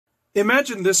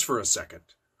Imagine this for a second.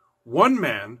 One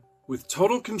man with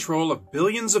total control of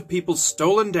billions of people's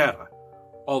stolen data,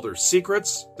 all their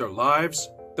secrets, their lives,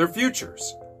 their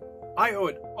futures. I owe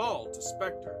it all to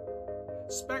Spectre.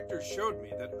 Spectre showed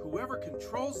me that whoever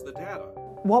controls the data.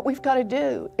 What we've got to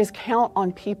do is count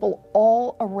on people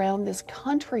all around this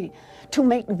country to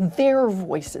make their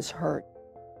voices heard.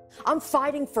 I'm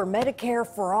fighting for Medicare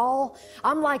for all.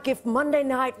 I'm like if Monday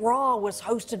Night Raw was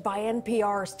hosted by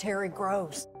NPR's Terry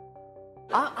Gross.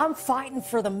 I'm fighting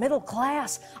for the middle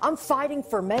class. I'm fighting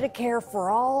for Medicare for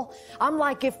all. I'm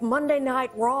like if Monday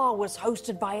Night Raw was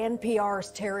hosted by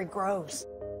NPR's Terry Gross.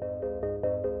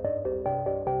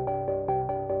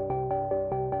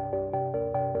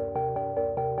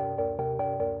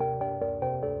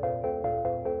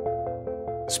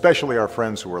 Especially our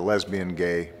friends who are lesbian,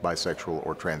 gay, bisexual,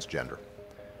 or transgender.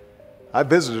 I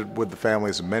visited with the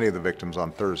families of many of the victims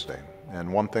on Thursday,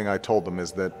 and one thing I told them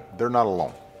is that they're not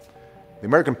alone. The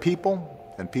American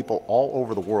people and people all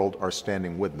over the world are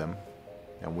standing with them,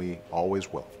 and we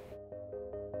always will.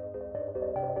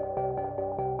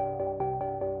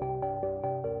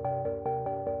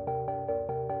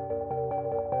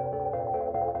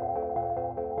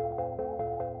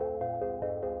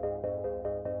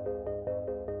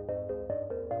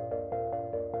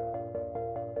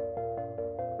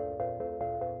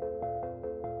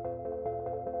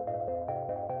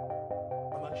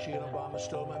 She and Obama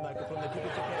stole my microphone. They took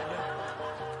it to Kenya.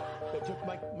 They took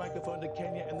my microphone to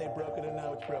Kenya and they broke it, and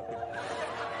now it's broken.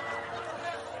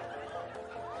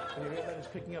 And you hear that? It's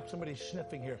picking up somebody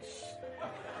sniffing here.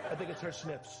 I think it's her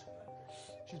sniffs.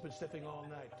 She's been sniffing all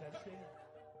night. Testing.